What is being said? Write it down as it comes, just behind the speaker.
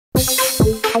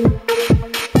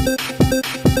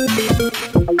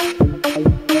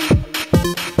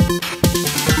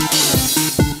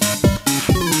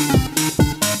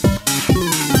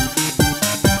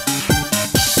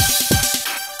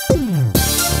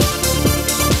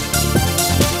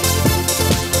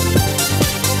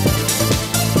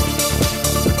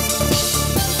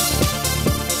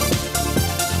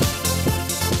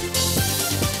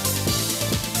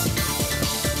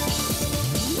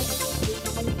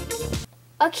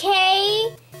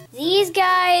Okay, these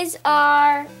guys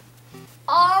are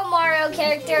all Mario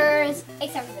characters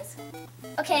except for this one.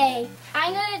 Okay,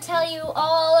 I'm going to tell you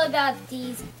all about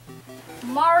these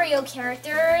Mario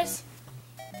characters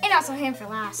and also him for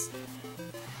last.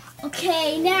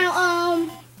 Okay, now,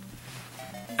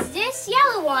 this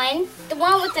yellow one, the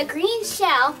one with the green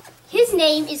shell, his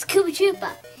name is Koopa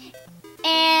Troopa.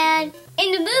 And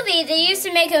in the movie, they used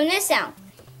to make him this sound.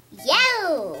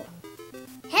 Yo!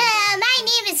 Hello, my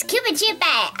name is Koopa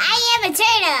Troopa. I am a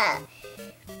turtle,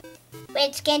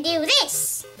 which can do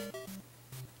this.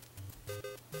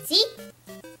 See?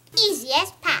 Easy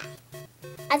as pie.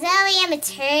 Although I am a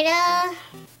turtle,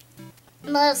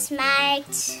 I'm a little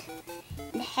smart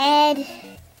in the head.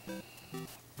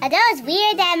 Although it's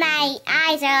weird that my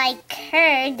eyes are like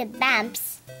curved, the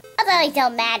bumps. Although it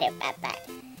don't matter about that.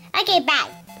 Okay, bye.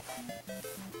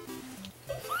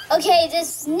 Okay,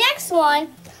 this next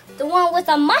one, the one with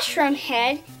a mushroom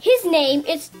head, his name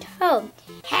is Toad.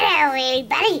 Hello,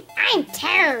 everybody. I'm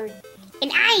Toad,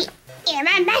 and I am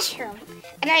a mushroom.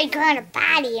 And I grown a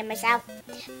body in myself,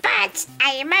 but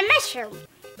I am a mushroom,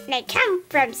 and I come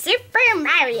from Super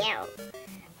Mario.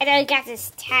 And I got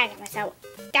this tag on myself.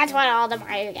 That's what all the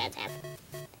Mario guys have,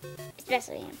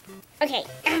 especially him. Okay,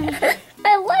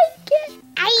 I like it.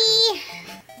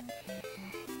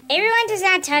 Everyone does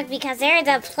not talk because they're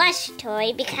the plush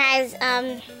toy because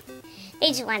they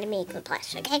just want to make the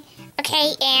plush, okay?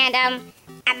 Okay, and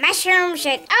a mushroom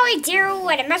should always do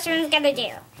what a mushroom's gonna do.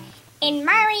 In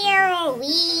Mario, we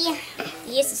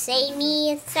used to say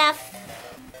me and stuff.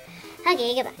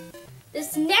 Okay, goodbye.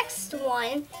 This next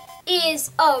one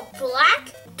is a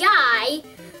black guy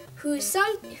who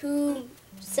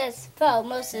says "fo"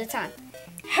 most of the time.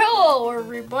 Hello,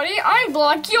 everybody. I'm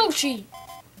Black Yoshi,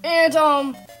 and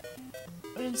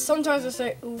sometimes I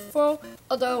say UFO,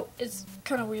 although it's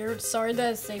kind of weird. Sorry that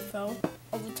I say "fo"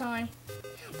 all the time.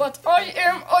 But I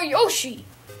am a Yoshi.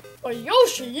 A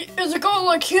Yoshi is a guy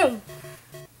like him.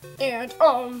 And,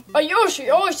 a Yoshi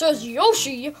always says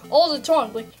Yoshi all the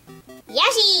time, like,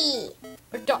 Yoshi!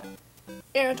 Like that.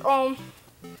 And, I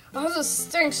have this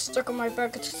thing stuck on my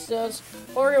back that says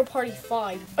Mario Party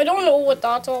 5. I don't know what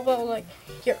that's all about, like,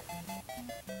 here.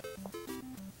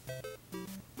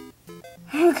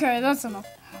 Okay, that's enough.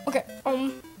 Okay,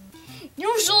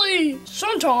 usually,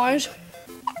 sometimes,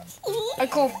 I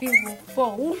call people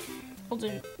 "fo"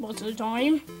 most of the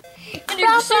time. And you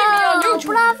can see me on YouTube.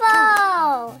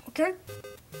 Bravo! Okay?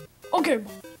 Okay.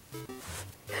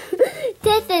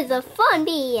 This is a fun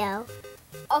video.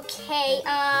 Okay,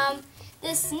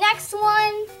 this next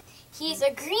one, he's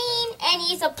a green and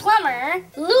he's a plumber.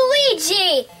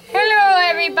 Luigi! Hello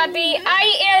everybody, I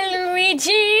am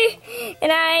Luigi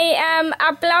and I am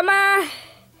a plumber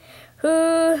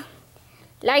who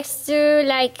likes to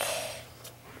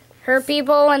hurt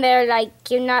people when they're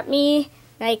kidnap me,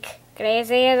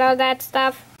 crazy and all that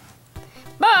stuff.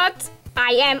 But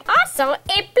I am also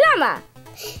a plumber.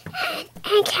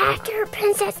 And character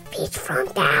Princess Peach from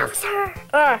Bowser.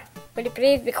 Will you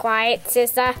please be quiet,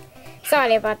 sister?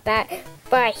 Sorry about that,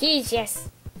 but he's just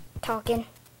talking.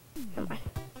 Come on.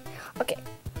 Okay.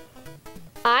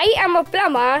 I am a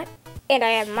plumber and I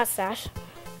have a mustache.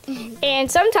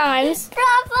 And sometimes...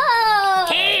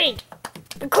 Bravo! Hey!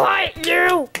 Be quiet,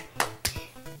 you!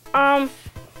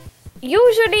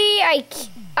 Usually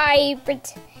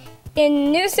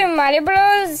in New Super Mario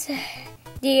Bros.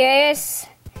 DS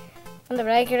on the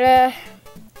regular.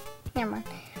 Never mind.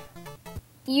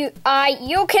 You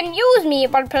can use me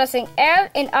by pressing L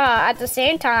and R at the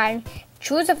same time.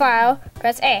 Choose a file,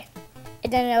 press A,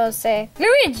 and then it will say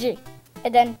Luigi.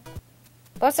 And then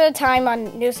most of the time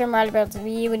on New Super Mario Bros.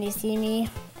 Wii, when you see me,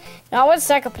 not with the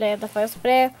second player, the first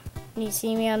player, when you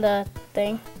see me on the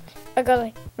thing, I go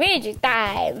like Luigi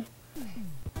time.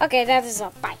 Okay, that is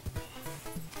all. Bye.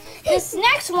 This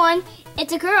next one,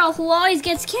 it's a girl who always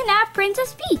gets kidnapped,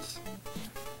 Princess Peach.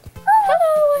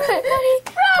 Hello, everybody.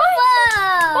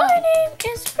 Bravo! My name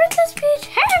is Princess Peach.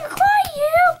 Hey, be quiet,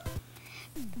 you.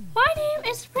 My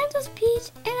name is Princess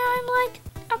Peach, and I'm like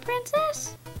a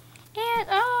princess. And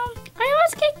I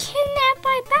always get kidnapped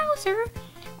by Bowser,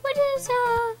 which is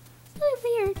really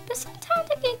weird. But sometimes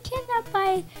I get kidnapped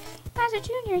by Bowser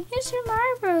Jr. in Mr.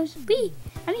 Mario Bros.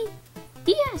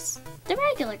 DS, the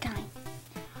regular kind.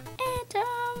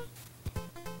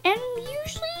 And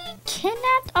usually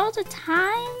kidnapped all the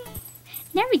time.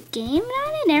 In every game,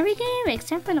 not in every game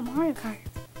except for the Mario Kart.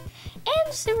 And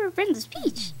the Super Princess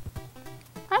Peach.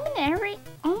 I'm in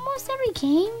almost every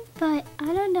game, but I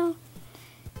don't know.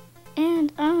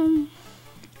 And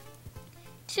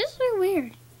it's just so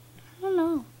weird. I don't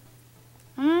know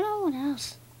what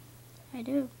else I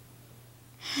do.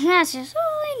 That's just all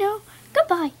I know.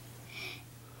 Goodbye.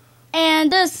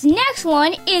 And this next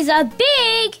one is a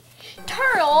big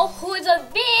turtle who is a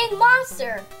big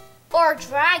monster. Or a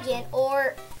dragon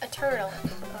or a turtle.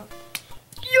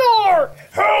 You're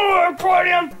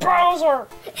everybody and Bowser!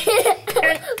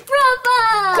 Bravo!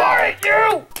 Quiet,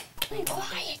 you! Be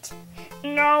quiet.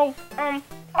 No,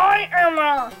 I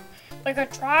am like a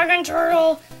dragon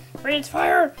turtle, breathes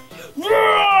fire.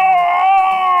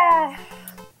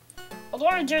 Although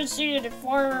I did see the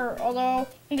fire, although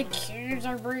in the caves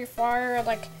I breathe fire,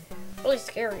 like really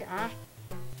scary, huh?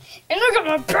 And look at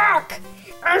my back!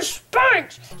 And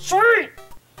spikes! Sweet!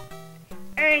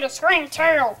 And a screen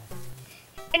tail.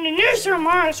 And the new Super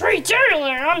Mario 3D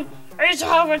Land, I used to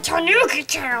have a tanuki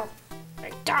tail.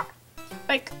 Like that.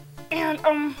 Like, and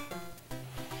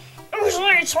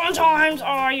usually sometimes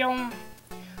I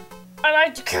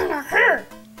like to cut her hair.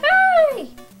 Hey!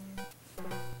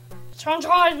 Sometimes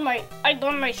I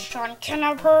let my son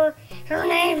kidnap her. Her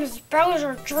name is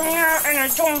Bowser Jr. and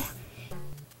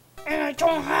I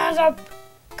don't have that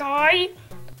guy,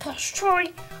 the plush toy.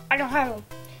 I don't have him.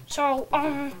 So,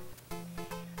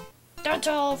 that's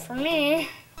all for me.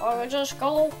 I will just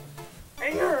go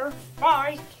here.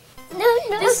 Bye.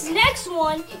 No. This next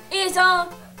one is a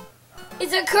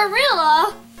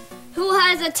gorilla who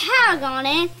has a tag on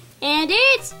it, and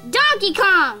it's Donkey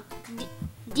Kong.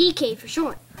 DK for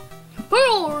short.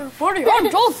 Hello, everybody. I'm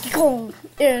Donkey Kong,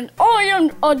 and I am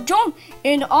a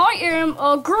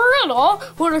gorilla.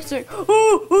 What I say?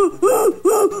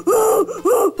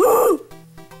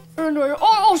 And I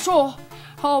also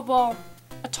have a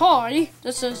tie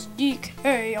that says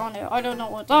DK on it. I don't know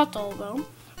what that's all about,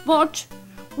 but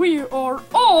we are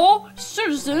all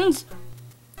citizens.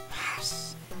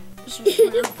 Yes. This is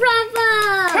weird.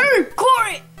 Bravo! Hey,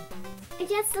 quiet! I'm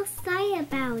just so excited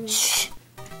about it. Shh.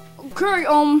 Okay,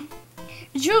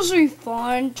 it's usually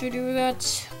fun to do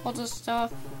that, all this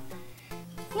stuff.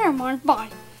 Never mind, bye.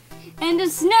 And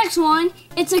this next one,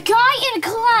 it's a guy in a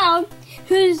cloud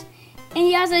and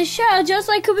he has a shell just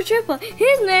like Koopa Troopa.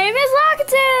 His name is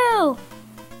Lakitu.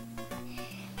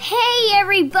 Hey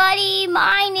everybody,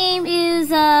 my name is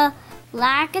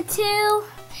Lakitu,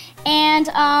 and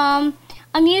I'm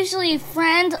usually a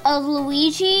friend of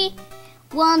Luigi.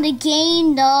 Well, in the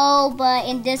game, no, but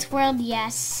in this world,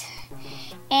 yes.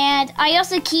 And I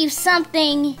also keep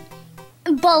something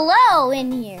below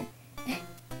in here.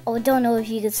 Oh, don't know if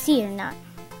you can see it or not.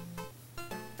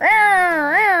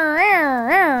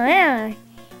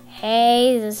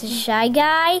 Hey, this is Shy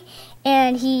Guy,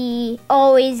 and he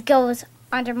always goes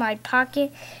under my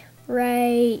pocket,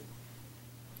 right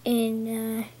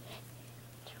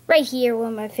here where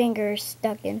my finger is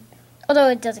stuck in. Although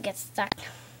it doesn't get stuck.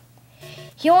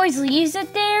 He always leaves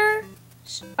it there.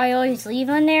 I always leave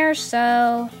him there,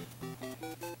 so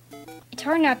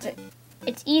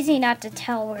it's easy not to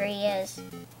tell where he is.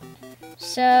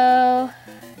 So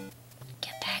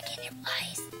get back in your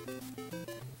place.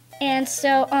 And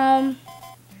so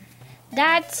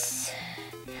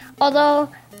although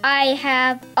I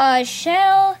have a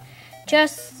shell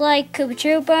just like Koopa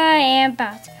Troopa and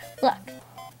Bowser. Look,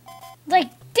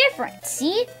 like different,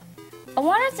 see? I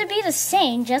want it to be the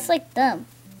same, just like them.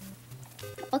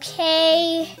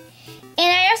 Okay, and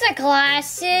I also have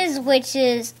glasses, which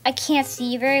is, I can't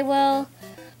see very well.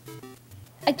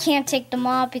 I can't take them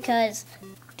off because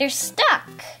they're stuck.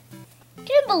 Can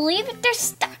you believe it? They're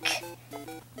stuck.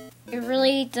 It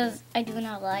really does, I do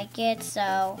not like it,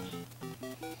 so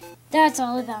that's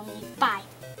all about me. Bye.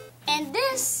 And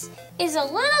this is a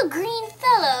little green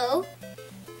fellow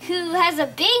who has a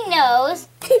big nose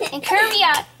and curvy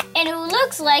out, and who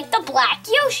looks like the black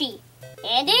Yoshi.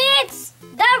 And it's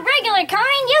the regular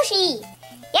kind Yoshi.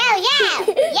 Yo,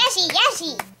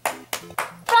 Yoshi.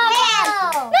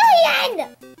 Bravo!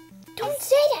 Million! Don't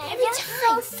say that every time.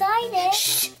 I'm so excited.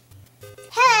 Shh.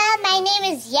 Hello, my name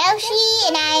is Yoshi,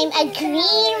 and I'm a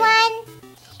green one.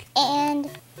 And,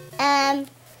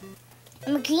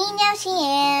 I'm a green Yoshi,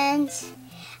 and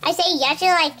I say Yoshi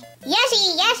like,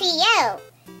 Yoshi, yo.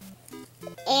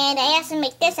 And I also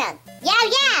make this sound, yo.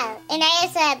 And I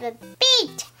also have a big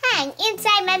tongue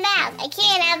inside my mouth. I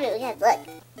can't help it because look,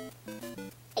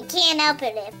 I can't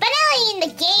open it. But only in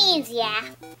the games, yeah.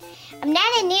 I'm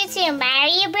not a new Super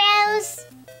Mario Bros.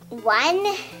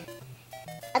 1.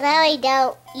 Although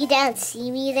you don't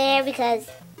see me there because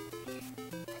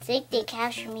I think they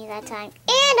captured me that time.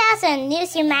 And also in New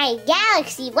Super Mario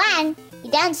Galaxy 1,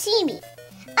 you don't see me.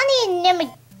 Only in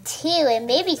number 2 and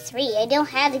maybe 3. I don't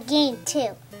have the game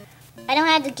 2. I don't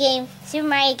have the game Super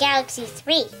Mario Galaxy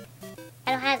 3.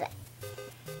 I don't have it.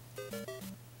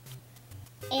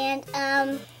 And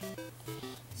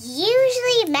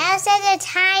usually most of the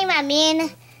time I'm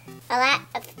in a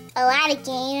lot of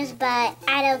games, but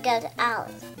I don't go to all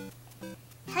of them.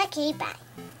 Okay, bye.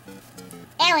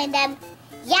 And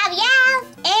Yow Yow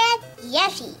and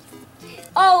Yoshi.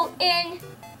 Oh,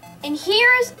 and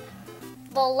here's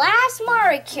the last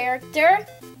Mario character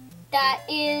that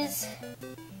is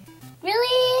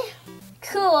really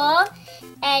cool,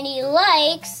 and he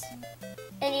likes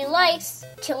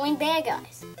killing bad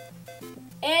guys.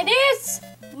 And it's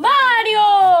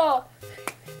Mario!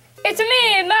 It's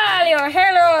me, Mario!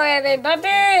 Hello,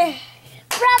 everybody!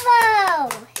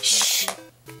 Bravo! Shh!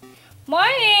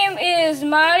 My name is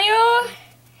Mario,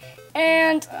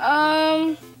 and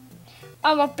I'm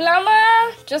a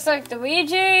plumber, just like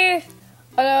Luigi.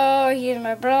 Although he's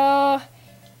my bro.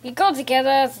 We go together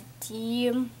as a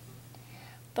team.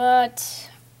 But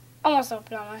I'm also a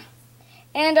plumber.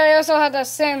 And I also have the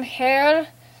same hair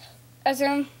as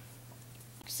him.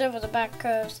 Except for the back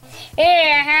curves. Yeah,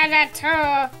 I had that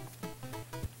too.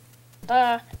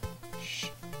 Shh.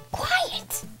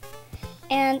 Quiet!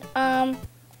 And I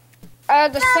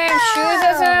have the same shoes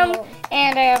as him.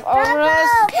 And I have overalls.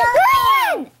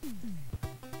 Brian!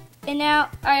 And now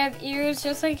I have ears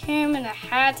just like him and a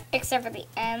hat except for the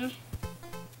M.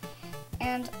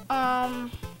 And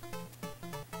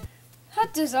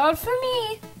that is all for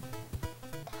me.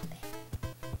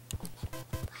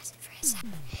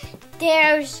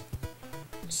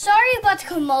 Sorry about the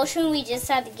commotion. We just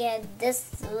had to get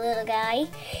this little guy.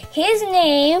 His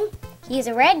name, he's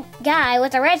a red guy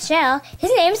with a red shell.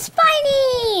 His name's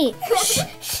Spiny.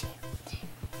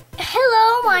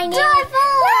 Hello, my name is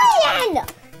Ryan.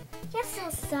 You're so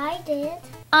excited.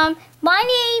 My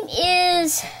name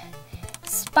is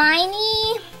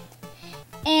Spiny,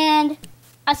 and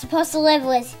I'm supposed to live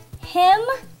with him.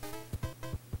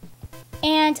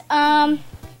 And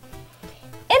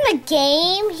in the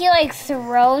game, he like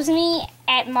throws me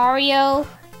at Mario,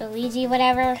 Luigi,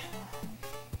 whatever.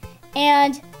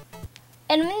 And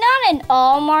not in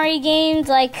all Mario games.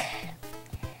 Like,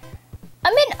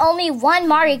 I'm in only one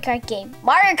Mario Kart game.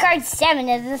 Mario Kart 7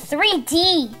 is the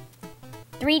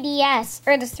 3DS,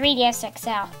 or the 3DS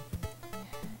XL.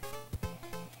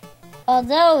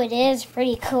 Although it is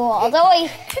pretty cool.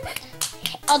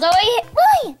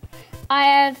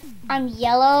 I'm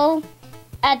yellow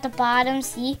at the bottom,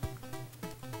 see?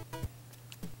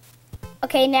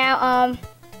 Okay, now,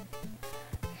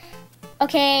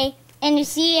 okay, and you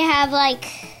see you have like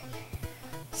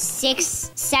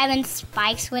 6, 7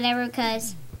 spikes, whatever,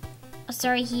 because I'll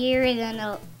start here and then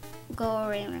I'll go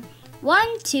around.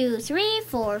 1, 2, 3,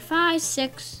 4, 5,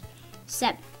 6,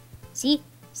 7. See?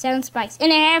 7 spikes.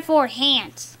 And I have 4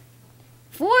 hands.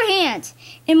 4 hands.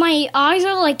 And my eyes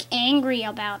are like angry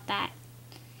about that.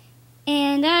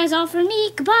 And that is all for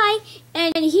me. Goodbye.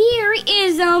 And here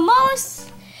is the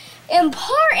most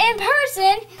important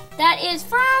person that is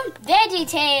from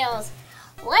VeggieTales.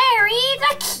 Larry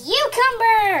the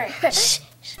Cucumber.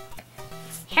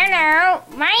 Hello,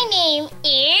 my name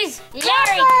is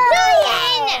Larry.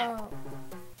 Ryan.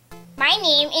 My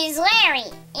name is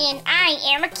Larry, and I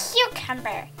am a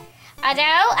cucumber. Although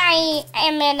I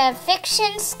am in a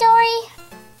fiction story,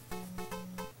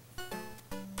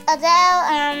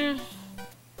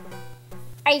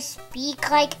 I speak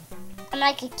like I'm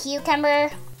like a cucumber,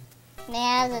 and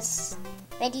I have this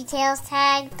VeggieTales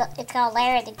tag. It's called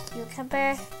Larry the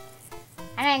Cucumber.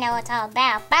 I don't know what it's all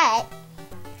about, but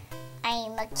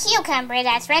I'm a cucumber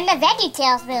that's from the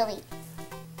VeggieTales movie.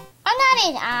 I'm not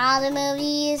in all the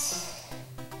movies.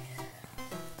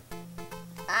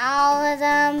 All of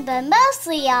them, but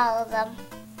mostly all of them.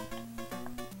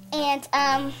 And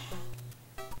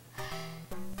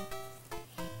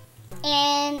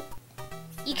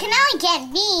you can only get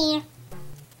me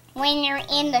when you're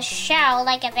in the show,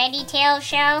 like a VeggieTales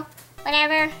show,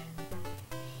 whatever.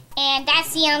 And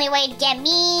that's the only way to get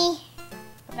me,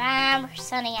 or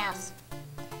something else.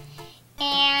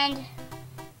 And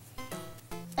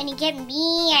when you get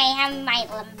me, I have my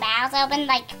mouth open,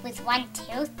 like with one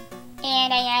tooth.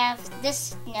 And I have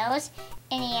this nose,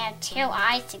 and you have 2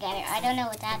 eyes together. I don't know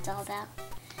what that's all about.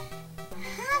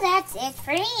 That's it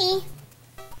for me.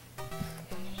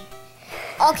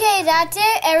 Okay, that's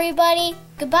it, everybody.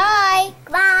 Goodbye.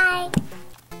 Bye.